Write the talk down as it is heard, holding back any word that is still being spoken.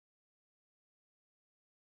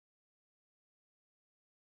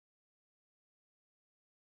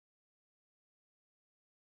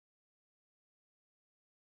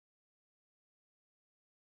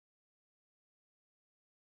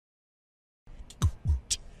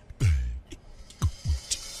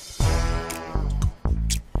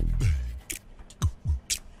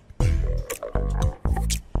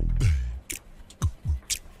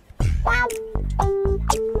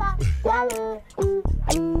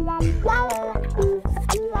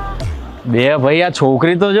બે ભાઈ આ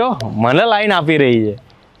છોકરી તો જો મને લાઈન આપી રહી છે.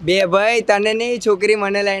 બે ભાઈ તને નહીં, છોકરી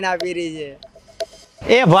મને લાઈન આપી રહી છે.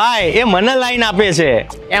 એ ભાઈ એ મને લાઈન આપે છે,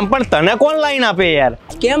 એમ પણ તને કોણ લાઈન આપે યાર?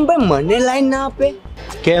 કેમ ભાઈ મને લાઈન ના આપે?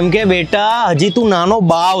 કેમ કે બેટા હજી તું નાનો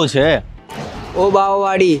બાવ છે. ઓ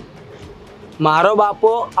બાવવાડી, મારો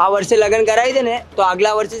બાપો આ વર્ષે લગ્ન કરાવી દે ને તો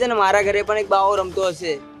આગલા વર્ષે છે ને મારા ઘરે પણ એક બાવો રમતો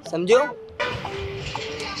હશે, સમજો?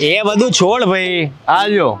 એ બધું છોડ ભાઈ,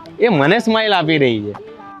 આજો એ મને સ્માઈલ આપી રહી છે.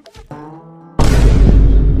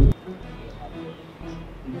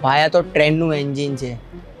 ભાઈ આ તો ટ્રેનનું એન્જિન છે,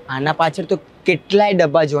 આના પાછળ તો કેટલાય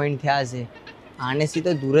ડબ્બા જોઈન્ટ થયા છે. આનેથી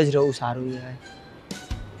તો દૂર જ રહું સારું યાર.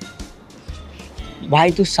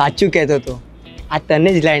 ભાઈ તું સાચું કહેતો હતો, આ તને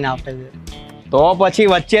જ લાઈન આપે છે. તો પછી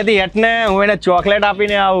વચ્ચેથી હેઠને હું એને ચોકલેટ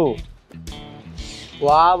આપીને આવું.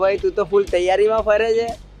 વાહ ભાઈ તું તો ફૂલ તૈયારીમાં ફરે છે.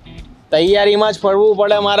 તૈયારીમાં જ ફરવું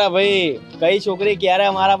પડે મારા ભાઈ. કઈ છોકરી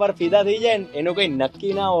ક્યારે મારા પર ફિદા થઈ જાય ને એનું કઈ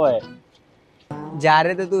નક્કી ના હોય.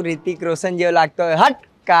 જ્યારે તો તું રિતિક રોશન જેવો લાગતો હોય. હટ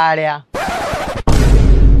કાળ્યા.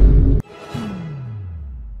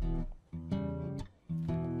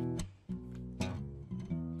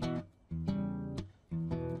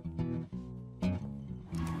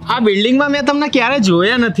 આ બિલ્ડિંગમાં મેં તમને ક્યારે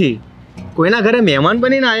જોયા નથી. કોઈના ઘરે મહેમાન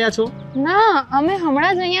બનીને આવ્યા છો? ના, અમે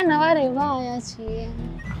હમણાં જ અહીંયા નવા રહેવા આવ્યા છીએ.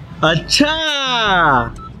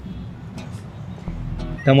 અચ્છા,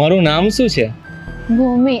 તમારું નામ શું છે?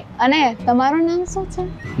 ભૂમિ. અને તમારું નામ શું છે?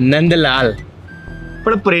 નંદલાલ.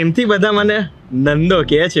 પણ પ્રેમથી બધા મને નંદો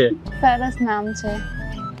કહે છે. સરસ નામ છે.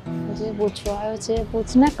 જે પૂછવા આવ્યો છે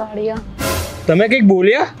પૂછને કાઢ્યા. તમે કંઈક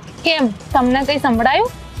બોલ્યા? કેમ, તમને કંઈ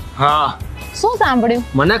સંભળાયું? હા. શું સાંભળ્યું?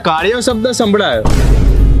 મને કાળિયો શબ્દ સંભળાયો.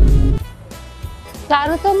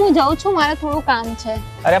 સારું તો હું જાઉં છું, મારે થોડું કામ છે.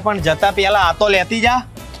 અરે પણ જતા પહેલા આ તો લેતી જા.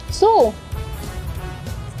 શું?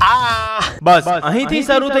 બસ અહીંથી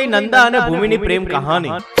શરૂ થઈ નંદા અને ભૂમિની પ્રેમ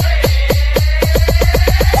કહાની.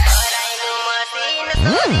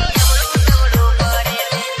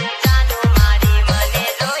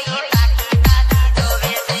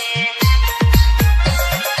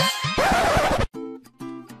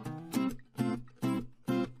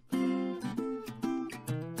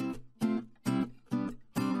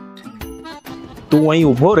 તું અહીં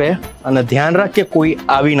ઊભો રહે અને ધ્યાન રાખ કે કોઈ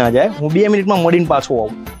આવી ના જાય. હું 2 મિનિટમાં મળીને પાછો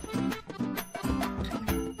આવું.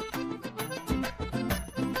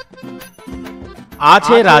 આ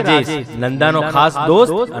છે રાજેશ, નંદાનો ખાસ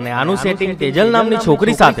દોસ્ત, અને આનું સેટિંગ તેજલ નામની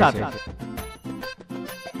છોકરી સાથે છે.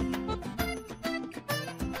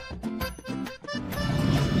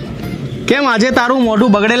 કેમ આજે તારું મોઢું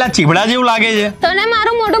બગડેલા ચીબડા જેવું લાગે છે? તને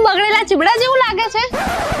મારું મોઢું બગડેલા ચીબડા જેવું લાગે છે?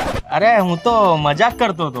 અરે હું તો મજાક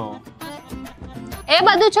કરતો હતો. એ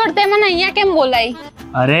બધું છોડ, તે મને અહીંયા કેમ બોલાઈ?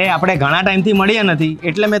 અરે આપણે ઘણા ટાઈમથી મળ્યા નથી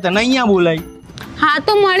એટલે મેં તને અહીંયા બોલાઈ. હા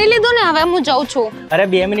તો મળી લીધું ને, હવે હું જાઉં છું. અરે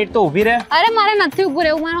 2 મિનિટ તો ઊભી રહે. અરે મારે નથી ઊભું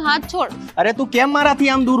રહેવું, મારો હાથ છોડ. અરે તું કેમ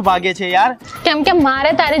મારાથી આમ દૂર ભાગે છે યાર? કેમ કે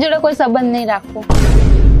મારે તારી જોડે કોઈ સંબંધ નહીં રાખવો.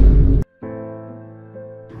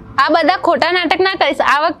 આ બધા ખોટા નાટક ના કરીશ,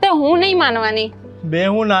 આ વખતે હું નહીં માનવાની. બે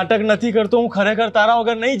હું નાટક નથી કરતો, હું ખરેખર તારા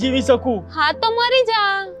વગર નહીં જીવી શકું. હા તો મરી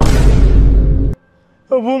જા.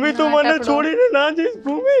 ભૂમિ તું મને છોડીને ના જઈશ.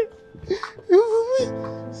 ભૂમિ,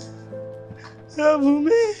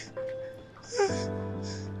 ભૂમિ.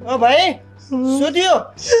 ઓ ભાઈ શું થયું?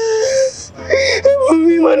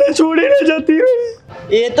 ભૂમિ મને છોડીને જતી રહી.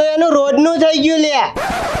 એ તો એનું રોજનું થઈ ગયું લે.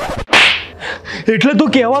 એટલે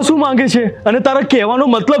તું કહેવા શું માંગે છે અને તારા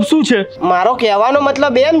કહેવાનો મતલબ શું છે? મારો કહેવાનો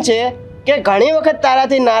મતલબ એમ છે કે ઘણી વખત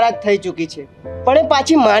તારાથી નારાજ થઈ ચૂકી છે, પણ એ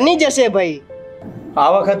પાછી માની જશે ભાઈ.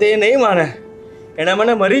 આ વખતે એ નહીં માને. એણે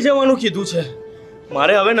મને મરી જવાનું કીધું છે.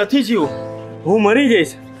 મારે હવે નથી જીવવું. હું મરી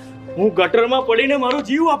જઈશ. હું ગટરમાં પડીને મારો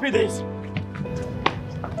જીવ આપી દઈશ.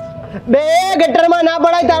 બે ગટરમાં ના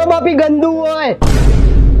પડાય, તારો બાપી ગંદુ હોય.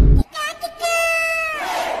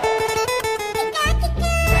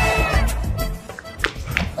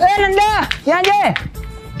 એ નંદા ક્યાં જાય?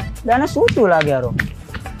 દાને શું તું લાગે યારો?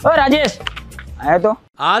 ઓ રાજેશ આયો તો.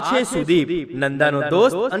 આ છે સુદીપ, નંદાનો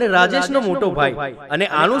દોસ્ત અને રાજેશનો મોટો ભાઈ, અને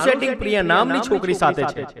આનું સેટિંગ પ્રિયા નામની છોકરી સાથે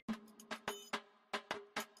છે.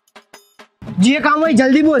 જે કામ હોય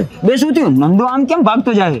જલ્દી બોલ. બે શું થયું? નંદો આમ કેમ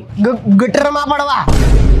ભાગતો જાય? ગટરમાં પડવા.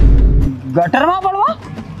 ગટરમાં પડવા?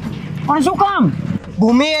 પણ શું કામ?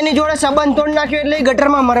 ભૂમિ એની જોડે સંબંધ તોડ નાખ્યો એટલે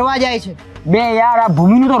ગટરમાં મરવા જાય છે. બે યાર આ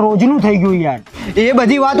ભૂમિનું તો રોજનું થઈ ગયું યાર. એ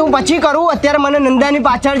બધી વાત હું પછી કરું, અત્યારે મને નંદાની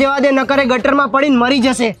પાછળ જવા દે, ન કરે ગટરમાં પડીને મરી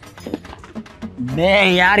જશે. બે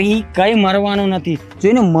યાર ઈ કઈ મરવાનો નથી. જો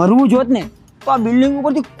એને મરવું જોત ને તો આ બિલ્ડિંગ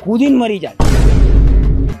ઉપરથી કૂદીને મરી જાય.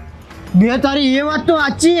 બે તારી એ વાત તો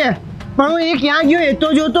સાચી છે, પણ હું એ ક્યાં ગયો એ તો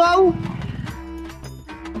જોતો આવું.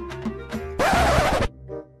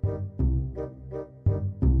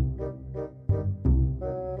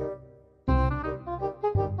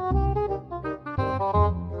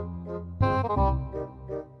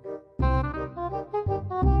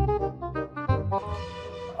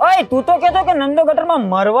 એ તું તો કહેતો કે નંદો ગટરમાં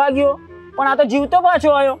મરવા ગયો, પણ આ તો જીવતો પાછો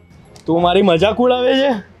આવ્યો. તું મારી મજાક ઉડાવે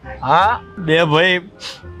છે? હા બે ભાઈ,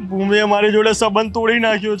 ભૂમિએ મારી જોડે સંબંધ તોડી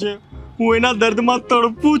નાખ્યો છે. હું એના દર્દમાં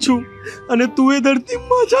તડપું છું અને તું એ દર્દની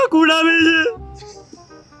મજાક ઉડાવે છે.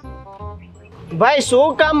 ભાઈ શું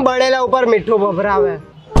કામ બળેલા ઉપર મીઠું ભભરાવે?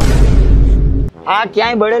 આ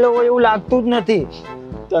ક્યાંય બળેલો હોય એવું લાગતું જ નથી.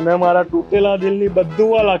 તને મારા તૂટેલા દિલની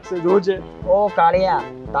બધું લાગશે, જોજે. ઓ કાળિયા,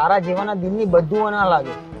 તારા જીવાના દિલની બધું ના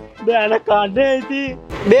લાગે. બે આને કાઢે હતી.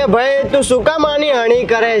 બે ભાઈ તું શું કામ આની હણી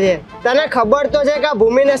કરે છે? તને ખબર તો છે કે આ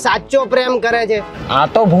ભૂમિને સાચો પ્રેમ કરે છે. આ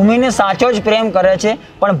તો ભૂમિને સાચો જ પ્રેમ કરે છે,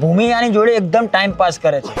 પણ ભૂમિ આની જોડે એકદમ ટાઈમ પાસ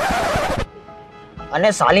કરે છે. અને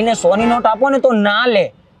સાલીને 100 ની નોટ આપો ને તો ના લે,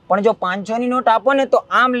 પણ જો 500 ની નોટ આપો ને તો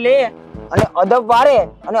આમ લે અને અદબ વારે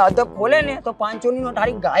અને અદબ ખોલે ને તો 500 ની નોટ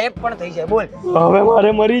હારી ગાયબ પણ થઈ જાય. બોલ. હવે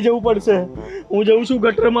મારે મરી જવું પડશે. હું જઉં છું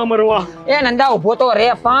ગટરમાં મરવા. એ નંદા ઉભો તો રે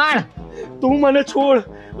પણ. તું મને છોડ.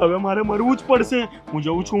 હવે મારે મરવું જ પડશે. હું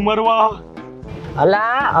જઉં છું મરવા.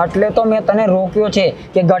 અલા એટલે તો મેં તને રોક્યો છે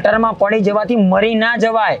કે ગટરમાં પડી જવાથી મરી ના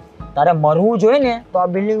જવાય. તારે મરવું જોઈએ ને તો આ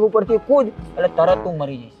બિલ્ડિંગ ઉપરથી કૂદ, એટલે તરત તું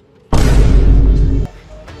મરી જઈશ.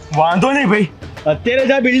 વાંધો નહીં ભાઈ, અત્યારે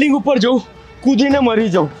જ આ બિલ્ડિંગ ઉપર જઉં, કૂદીને મરી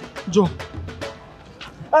જાઉં. જો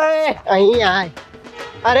અહીં આય.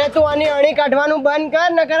 અરે તું આની અણી કાઢવાનું બંધ કર,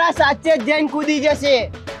 નકર આ સાચે જ જઈને કૂદી જશે.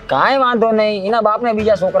 કાંઈ વાંધો નહીં, એના બાપને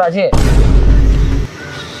બીજા છોકરા છે.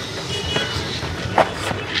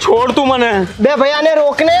 છોડ તું મને. બે ભાઈ આને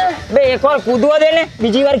રોકને. બે એકવાર કૂદવા દે ને,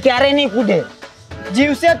 બીજી વાર ક્યારેય નહીં કૂદે.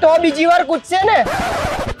 જીવશે તો બીજી વાર કૂદશે ને.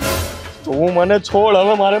 તું મને છોડ,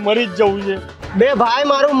 હવે મારે મરી જ જવું છે. બે ભાઈ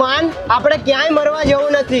મારું માન, આપણે ક્યાંય મરવા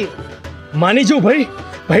જવું નથી. માની જાઉં ભાઈ,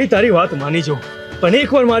 ભાઈ તારી વાત માની જાઉં, પણ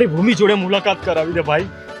એકવાર મારી ભૂમિ જોડે મુલાકાત કરાવી દે ભાઈ,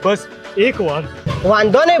 બસ એકવાર.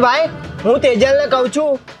 વાંધો નહીં ભાઈ, હું તેજલને કહું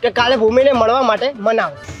છું કે કાલે ભૂમિને મળવા માટે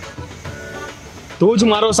મનાવ. તું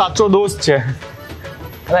જ મારો સાચો દોસ્ત છે.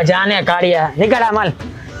 હવે જાને કાઢ્યા, નીકળ આ માલ.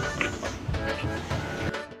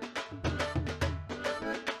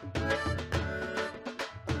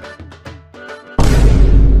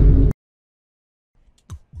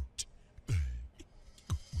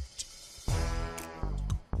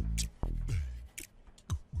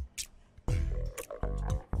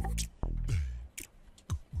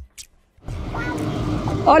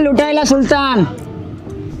 ઓ લૂંટાયેલા સુલતાન,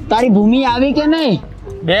 તારી ભૂમિ આવી કે નહીં?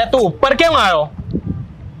 બે તું ઉપર કેમ આવ્યો?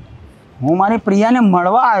 હું મારી પ્રિયાને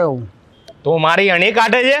મળવા આવ્યો. તું મારી અણી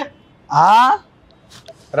કાઢે છે? હા.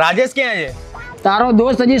 રાજેશ ક્યાં છે? તારો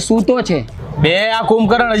દોસ્ત હજી સૂતો છે. બે આ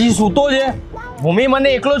કુંભકરણ હજી સૂતો છે? ભૂમિ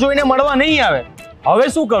મને એકલો જોઈને મળવા નહીં આવે. હવે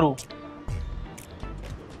શું કરું?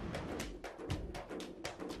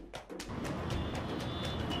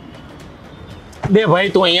 બે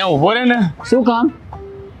ભાઈ તું અહીંયા ઊભો રહે ને. શું કામ?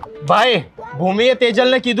 ભાઈ ભૂમિએ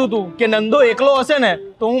તેજલને કીધું તું કે નંદો એકલો હશે ને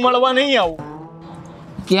તો હું મળવા નહીં આવું.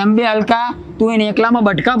 કેમ બે હલકા, તું એને એકલામાં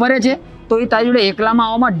બટકા ભરે છે તો એ તારી જોડે એકલામાં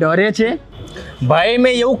આવવામાં ડરે છે? ભાઈ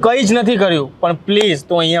મેં એવું કંઈ જ નથી કર્યું, પણ પ્લીઝ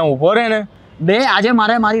તું અહીંયા ઊભો રહે ને. બે આજે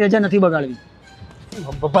મારે મારી રજા નથી બગાડવી.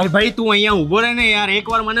 ભાઈ તું અહીંયા ઊભો રહે ને યાર,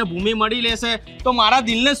 એકવાર મને ભૂમિ મળી લેશે તો મારા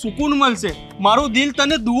દિલને સુકૂન મળશે. મારું દિલ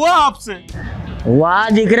તને દુઆ આપશે. વાહ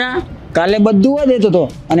દીકરા, કાલે બધું દુઆ દેતો હતો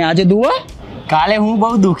અને આજે દુઆ? કાલે હું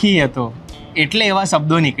બહુ દુઃખી હતો એટલે એવા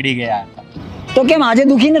શબ્દો નીકળી ગયા હતા. તો કેમ આજે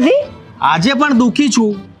દુઃખી નથી? આજે પણ દુઃખી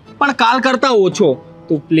છું, પણ કાલ કરતા ઓછો.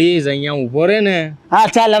 તું પ્લીઝ અહીંયા ઊભો રહે ને. હા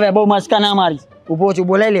ચાલ, હવે બહુ મસ્કા ના મારીશ. ઊભો છું,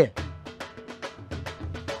 બોલાઈ લે.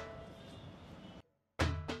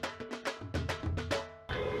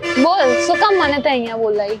 બોલ, શું કામ મને તે અહીંયા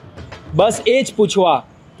બોલાવી? બસ એ જ પૂછવા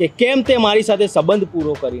કે કેમ તે મારી સાથે સંબંધ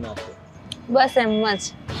પૂરો કરી નાખ્યો. બસ એમ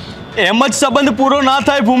જ. એમ જ સંબંધ પૂરો ના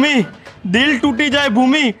થાય ભૂમિ. દિલ તૂટી જાય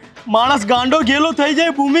ભૂમિ, માણસ ગાંડો ગેલો થઈ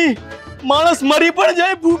જાય ભૂમિ, માણસ મરી પણ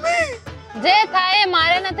જાય ભૂમિ. જે થાય એ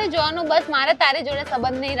મારે નથી જોવાનું, બસ મારે તારી જોડે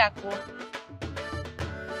સંબંધ નહીં રાખવો.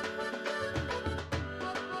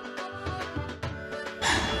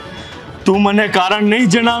 તું મને કારણ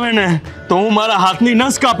નહીં જણાવે ને તો હું મારા હાથની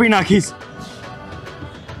નસ કાપી નાખીશ.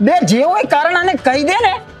 બે જે હોય કારણ આને કહી દે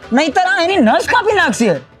ને, નહીતર આ એની નસ કાપી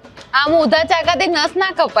નાખશે. આમ ઉધા ચાકાથી નસ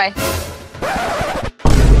ના કપાય.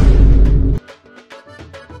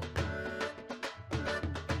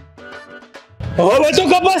 હવે તો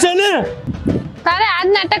કપાશે ને. તારે આજ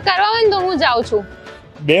નાટક કરવા હોય ને તો હું જાઉં છું.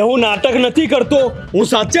 બે હું નાટક નથી કરતો, હું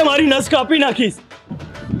સાચે મારી નસ કાપી નાખીશ.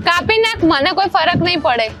 કાપી નાખ, મને કોઈ ફરક નહીં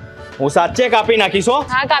પડે. હું સાચે કાપી નાખીશ. હો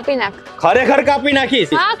હા કાપી નાખ. ખરેખર કાપી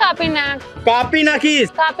નાખીશ. હા કાપી નાખ. કાપી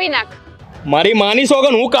નાખીશ. કાપી નાખ. મારી માની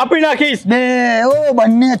સોગન હું કાપી નાખીશ. બે ઓ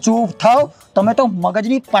બંને ચૂપ થાવ, તમે તો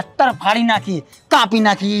મગજની પત્તર ફાડી નાખી. કાપી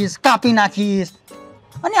નાખીશ, કાપી નાખીશ.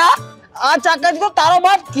 અને આ ચાકાથી તો તારો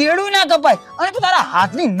બાપ કેળું ના કપાય અને તું તારા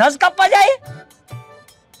હાથની નસ કાપવા જાય.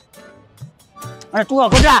 અને તું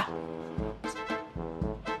અગોડા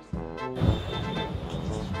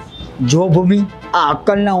જો ભૂમિ, આ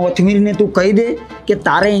અક્કલના ઓથમીરને તું કહી દે કે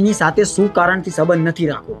તારે એની સાથે શું કારણથી સંબંધ નથી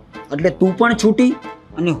રાખવો, એટલે તું પણ છૂટી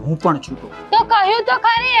અને હું પણ છૂટો. તો કહ્યું તો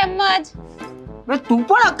ખરી એમ જ. તું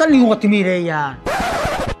પણ અક્કલની ઓથમી રે યાર.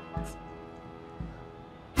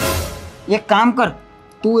 એક કામ કર,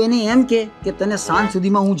 તું એને એમ કે તને સાંજ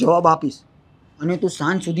સુધીમાં હું જવાબ આપીશ અને તું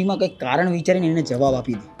સાંજ સુધીમાં કંઈક કારણ વિચારીને એને જવાબ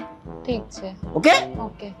આપી દે. ઠીક છે. Okay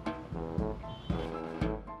okay.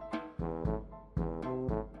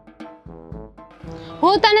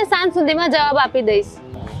 હું તને સાંજ સુધીમાં જવાબ આપી દઈશ.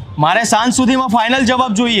 મારે સાંજ સુધીમાં ફાઇનલ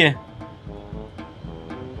જવાબ જોઈએ.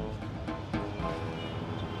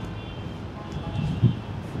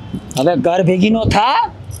 હવે ઘર ભેગી નો થા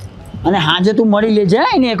અને હાજે તું મળી લેજે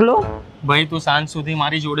એને એકલો. ભાઈ તું સાંજ સુધી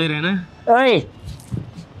મારી જોડે રહે ને. ઓય,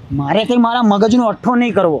 મારે કઈ મારા મગજનો અઠ્ઠો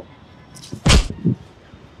નહીં કરવો.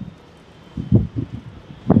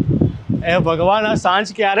 એ ભગવાન, આ સાંજ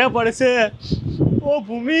ક્યારે પડશે? ઓ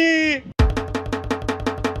ભૂમિ,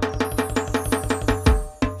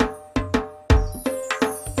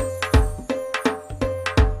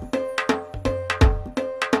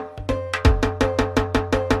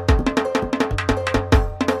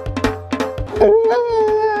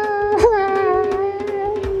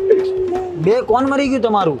 બે કોણ મરી ગયું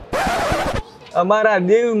તમારું? અમારા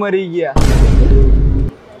દેવ મરી ગયા.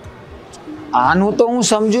 આનું તો હું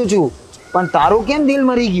સમજુ છું, પણ તારું કેમ દિલ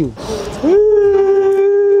મરી ગયું?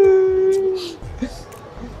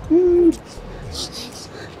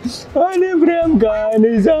 અને પ્રેમ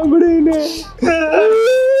કહાની સાંભળીને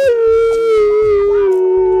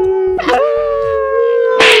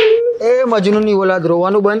એ મજનૂની ઓલાદ,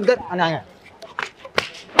 રોવાનું બંધ કર અને અહીંયા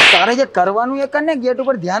તારે જે કરવાનું એ કર ને. ગેટ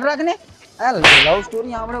ઉપર ધ્યાન રાખ ને. આ લવ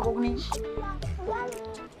સ્ટોરી આવડે કોકની.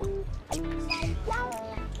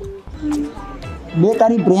 બે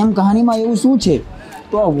તારી પ્રેમ કહાનીમાં એવું શું છે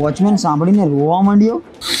તો આ વોચમેન સાંભળીને રોવા માંડ્યો?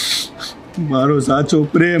 મારો સાચો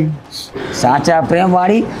પ્રેમ. સાચા પ્રેમ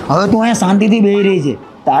વાળી, હવે તું અહીંયા શાંતિથી બેહી રહી છે.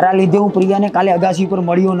 તારા લીધે હું પ્રિયાને કાલે અગાસી ઉપર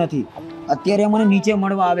મળ્યો નથી. અત્યારે મને નીચે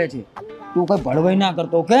મળવા આવે છે. તું કઈ ભળવાઈ ના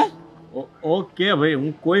કરતો. ઓકે ઓકે ભાઈ,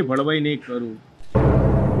 હું કોઈ ભળવાઈ નહીં કરું.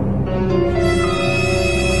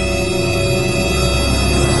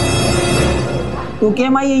 તું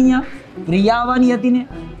કેમ આવી અહીંયા? પ્રિયા આવવાની હતી ને,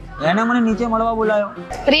 એને મને નીચે મળવા બોલાયો.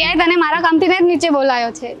 પ્રિયાએ તને મારા કામથી જ નીચે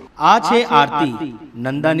બોલાયો છે. આ છે આરતી,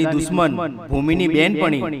 નંદાની દુશ્મન, ભૂમિની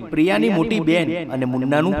બેનપણી, પ્રિયાની મોટી બેન અને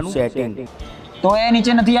મુન્નાનું સેટિંગ. તો એ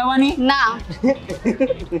નીચે નથી આવવાની? ના.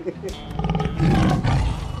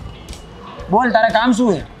 બોલ, તારે કામ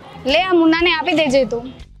શું છે? લે આ મુન્નાને આપી દેજે તું.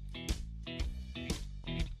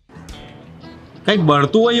 કંઈક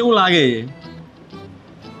બળતું હોય એવું લાગે છે.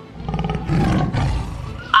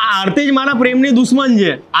 આ આરતી જ મારા પ્રેમની દુશ્મન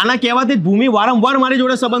છે. આના કહેવાથી જ ભૂમિ વારંવાર મારી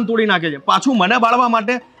જોડે સંબંધ તોડી નાખે છે. પાછું મને બાળવા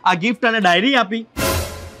માટે આ ગિફ્ટ અને ડાયરી આપી.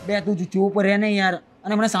 બે તું ચૂપ રહે ને યાર,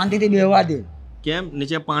 અને મને શાંતિથી બેહવા દે. કેમ?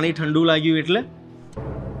 નીચે પાણી ઠંડુ લાગ્યું એટલે?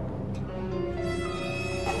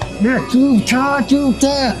 ચૂપ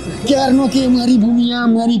થા. ક્યારનો કે મારી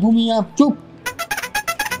ભૂમિ આ ચૂપ.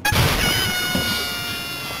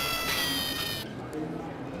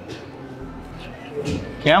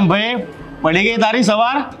 કેમ ભાઈ, પડી ગઈ તારી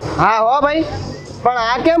સવાર? હા હો ભાઈ, પણ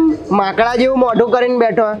આ કેમ માકડા જેવું મોઢું કરીને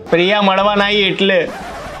બેઠો? પ્રિયા મળવા ના આવી એટલે.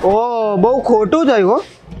 ઓ, બહુ ખોટું થયું હો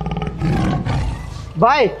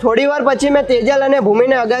ભાઈ. થોડી વાર પછી મેં તેજલ અને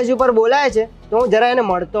ભૂમિને અગાસી ઉપર બોલાય છે, તો હું જરા એને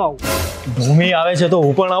મળતો આવું. ભૂમિ આવે છે તો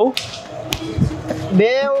હું પણ આવું?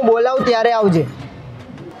 બે હું બોલાવું ત્યારે આવજે.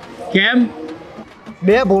 કેમ?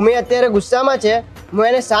 બે ભૂમિ અત્યારે ગુસ્સામાં છે, હું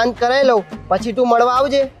એને શાંત કરાવી લઉં, પછી તું મળવા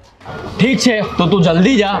આવજે. ઠીક છે, તો તું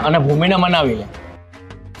જલ્દી જા અને ભૂમિને મનાવી લે.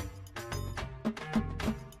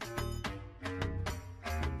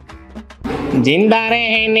 जिंदा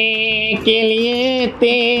रहने के लिए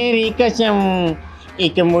तेरी कसम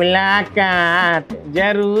एक मुलाकात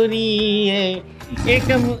जरूरी है एक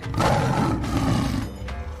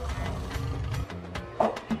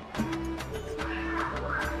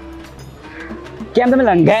કેમ તમે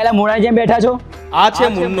લંઘાયેલા મોડા જેમ બેઠા છો? આ છે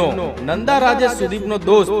મુન્નો, નંદા રાજેશ સુદીપનો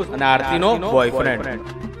દોસ્ત અને આરતીનો બોયફ્રેન્ડ.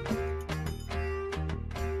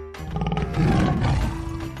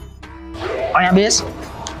 અહીંયા બેસ.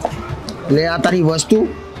 લે આ તારી વસ્તુ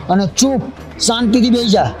અને ચૂપ શાંતિથી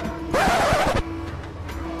બેસી જા.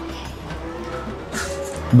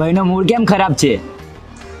 ભાઈનો મૂડ કેમ ખરાબ છે?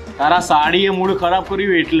 તારા સાડીએ મૂડ ખરાબ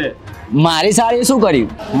કર્યું એટલે. મારી સાડીએ શું કર્યું?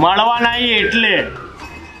 મળવા ના આવી એટલે.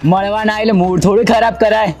 મળવા ના એટલે મૂડ થોડું ખરાબ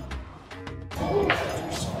કરાય.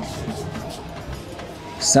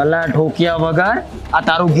 સલાહ ઠોક્યા વગર આ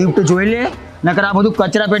તારું ગિફ્ટ જોઈ લે, નકર આ બધું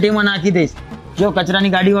કચરા પેટીમાં નાખી દઈશ. જો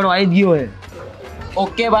કચરાની ગાડી વાળો આવી જ ગયો હે.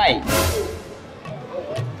 ઓકે ભાઈ.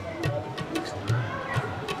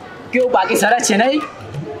 કેવું બાકી સરસ છે નહીં?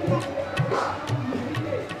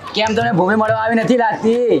 કેમ તને ભૂમિ મળવા આવી નથી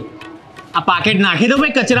લાગતી? આ પાકેટ નાખી દો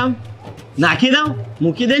ભાઈ, કચરામાં નાખી દો,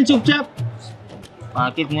 મૂકી દે ને ચૂપચાપ.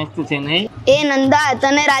 પાકીટ મસ્ત છે નહીં? એ નંદા,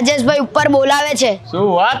 તને રાજેશભાઈ ઉપર બોલાવે છે. શું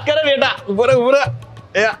વાત કરે બેટા, ઉભો રે.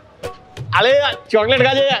 એ આલે ચોકલેટ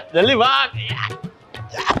ખાજે, જલ્દી ભાગ.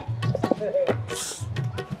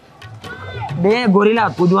 બે ગોરીલા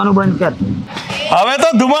કૂદવાનું બંધ કર. હવે તો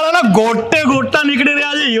ધુમાડાના ગોટા નીકળી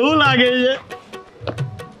રહ્યા છે એવું લાગે છે.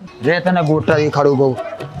 રે તને ગોટા દેખાડું બહુ.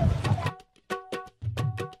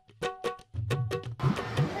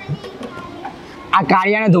 આ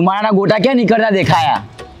કાળિયાને ધુમાડાના ગોટા ક્યાં નીકળતા દેખાયા?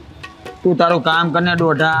 તું તારું કામ કરને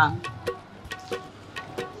દોઢા.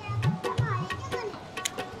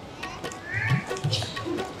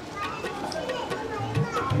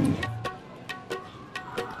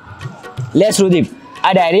 લે સુદીપ,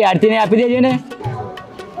 આ ડાયરી આરતીને આપી દેજે ને.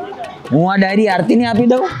 હું આ ડાયરી આરતીને આપી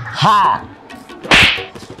દઉં? હા.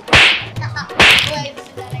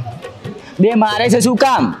 બે મારે છે શું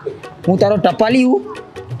કામ? હું તારો ટપાલી હું?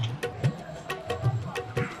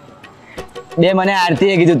 બે મને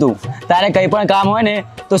આરતીએ કીધું તું તારે કંઈ પણ કામ હોય ને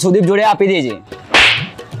તો સુદીપ જોડે આપી દેજે.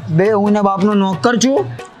 બે હું ને બાપનો નોકર છું.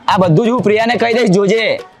 આ બધું જ હું પ્રિયાને કહી દઈશ, જોજે.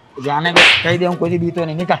 જાને કહી દે, હું કોઈથી બીતો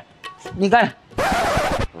નહીં. નીકળ.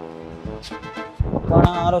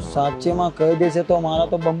 પણ મારો સાચેમાં કહી દેશે તો મારા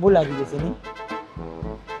તો બંબુ લાગી જશે નહીં.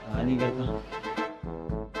 આની કરતા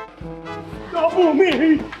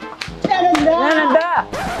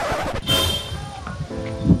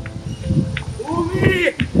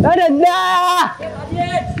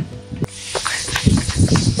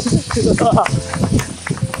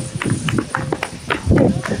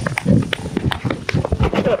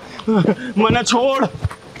મને છોડ.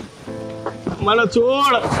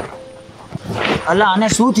 અલા આને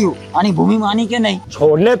શું થયું? આની ભૂમિ માની કે નહીં?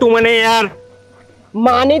 છોડ ને તું મને યાર.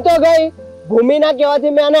 માની તો ગઈ. ભૂમિના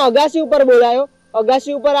કહેવાથી મેં આને અગાસી ઉપર બોલાયો.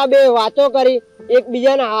 અગાસી ઉપર આ બે વાતો કરી,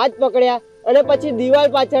 એકબીજાના હાથ પકડ્યા અને પછી દિવાલ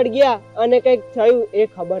પાછળ ગયા અને કંઈક થયું એ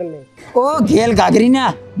ખબર નહીં. ઓ ઘેલ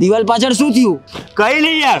ગાગરીના, દિવાલ પાછળ શું થયું? કઈ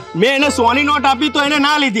નહીં યાર, મેં એને 100 ની નોટ આપી તો એને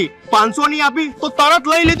ના લીધી, 500 ની આપી તો તરત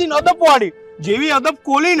લઈ લીધી ને અદબ વાળી. જેવી અદબ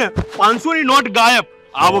ખોલી ને 500 ની નોટ ગાયબ.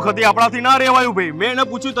 આ વખતે આપણાથી ના રહેવાયું ભાઈ. મેં એને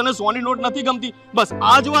પૂછ્યું તને 100 ની નોટ નથી ગમતી? બસ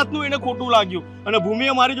આ જ વાતનું એને ખોટું લાગ્યું અને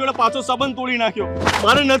ભૂમિએ મારી જોડે પાછો સંબંધ તોડી નાખ્યો.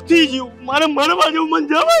 મારે નથી જીવું, મારે મરવા જેવું મન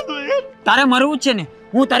જવા દો યાર. તારે મરવું જ છે ને?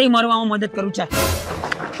 હું તારી મરવામાં મદદ કરું છું.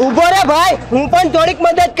 ઉભો રે ભાઈ, હું પણ થોડીક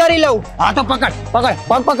મદદ કરી લઉં. હા તો પકડ પગ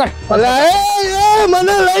પકડ.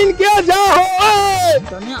 મને લઈને ક્યાં જાઓ?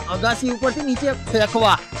 તને અગાસી ઉપરથી નીચે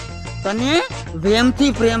ફેંકવા. તને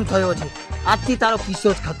વહેમથી પ્રેમ થયો છે. આજથી તારો કિસ્સો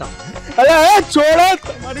જ ખતમ. અરે છોડો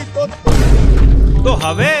તમારી તો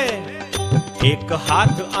હવે એક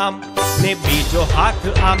હાથ આમ ને બીજો હાથ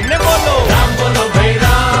આમ ને બોલો રામ બોલો ભાઈ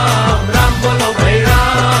રામ, રામ બોલો ભાઈ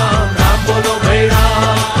રામ.